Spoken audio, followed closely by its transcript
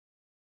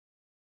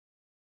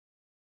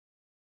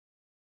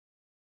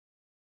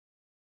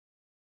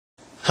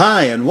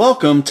Hi, and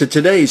welcome to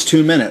today's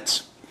 2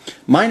 Minutes.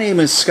 My name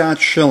is Scott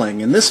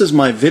Schilling, and this is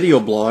my video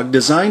blog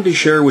designed to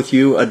share with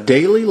you a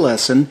daily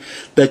lesson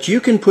that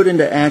you can put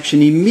into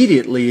action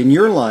immediately in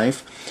your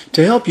life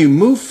to help you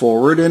move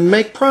forward and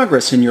make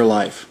progress in your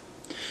life.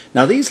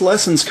 Now, these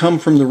lessons come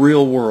from the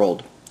real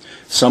world.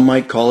 Some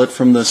might call it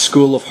from the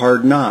School of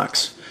Hard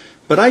Knocks,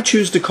 but I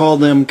choose to call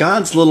them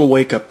God's little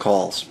wake-up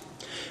calls.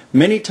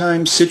 Many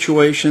times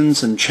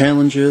situations and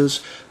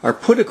challenges are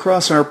put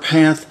across our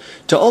path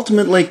to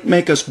ultimately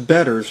make us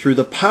better through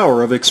the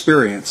power of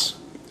experience.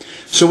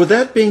 So with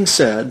that being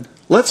said,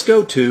 let's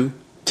go to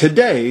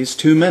today's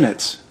 2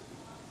 Minutes.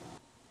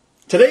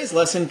 Today's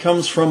lesson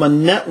comes from a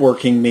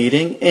networking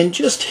meeting and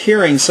just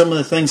hearing some of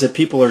the things that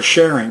people are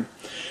sharing.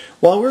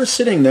 While we're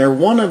sitting there,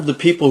 one of the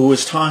people who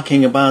was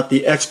talking about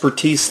the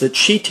expertise that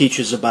she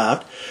teaches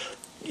about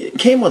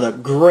came with a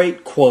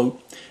great quote.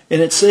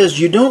 And it says,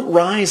 "You don't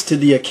rise to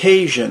the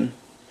occasion,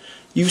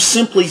 you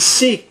simply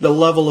seek the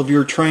level of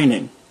your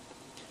training."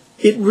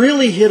 It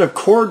really hit a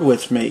chord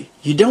with me.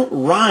 You don't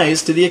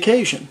rise to the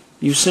occasion.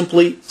 You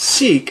simply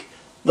seek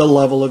the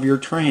level of your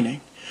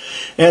training.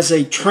 As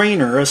a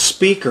trainer, a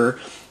speaker,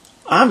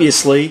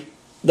 obviously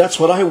that's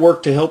what I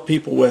work to help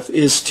people with,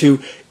 is to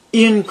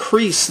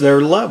increase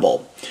their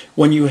level.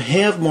 When you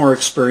have more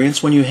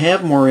experience, when you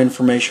have more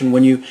information,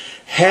 when you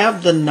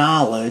have the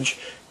knowledge,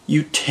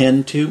 you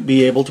tend to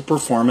be able to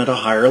perform at a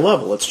higher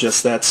level. It's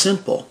just that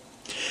simple.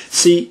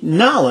 See,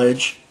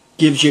 knowledge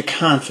gives you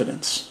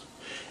confidence.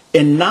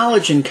 And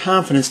knowledge and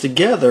confidence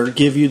together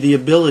give you the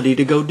ability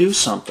to go do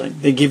something.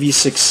 They give you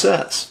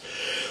success.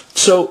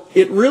 So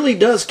it really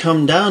does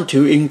come down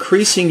to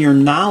increasing your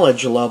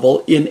knowledge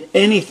level in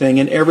anything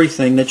and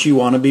everything that you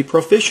want to be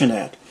proficient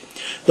at.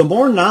 The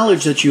more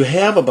knowledge that you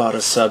have about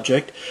a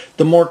subject,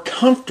 the more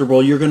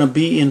comfortable you're going to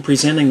be in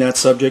presenting that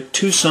subject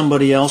to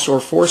somebody else or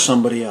for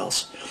somebody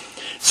else.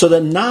 So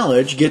the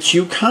knowledge gets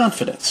you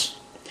confidence.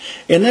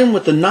 And then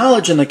with the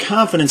knowledge and the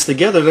confidence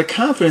together, the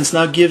confidence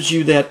now gives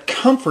you that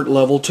comfort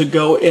level to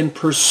go and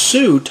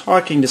pursue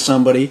talking to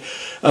somebody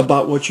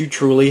about what you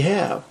truly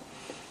have.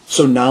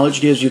 So knowledge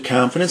gives you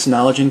confidence.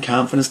 Knowledge and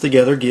confidence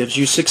together gives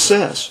you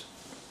success.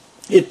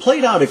 It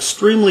played out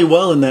extremely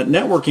well in that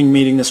networking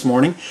meeting this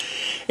morning.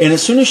 And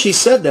as soon as she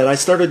said that, I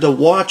started to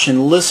watch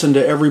and listen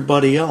to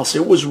everybody else.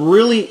 It was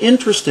really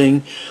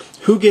interesting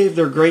who gave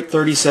their great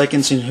 30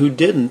 seconds and who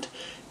didn't.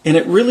 And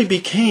it really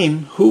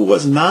became who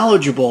was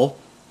knowledgeable,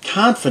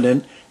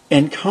 confident,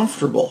 and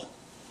comfortable.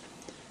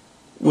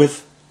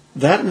 With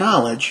that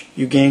knowledge,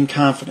 you gain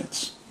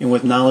confidence. And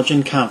with knowledge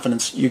and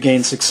confidence, you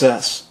gain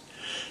success.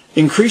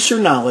 Increase your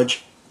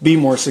knowledge, be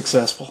more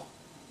successful.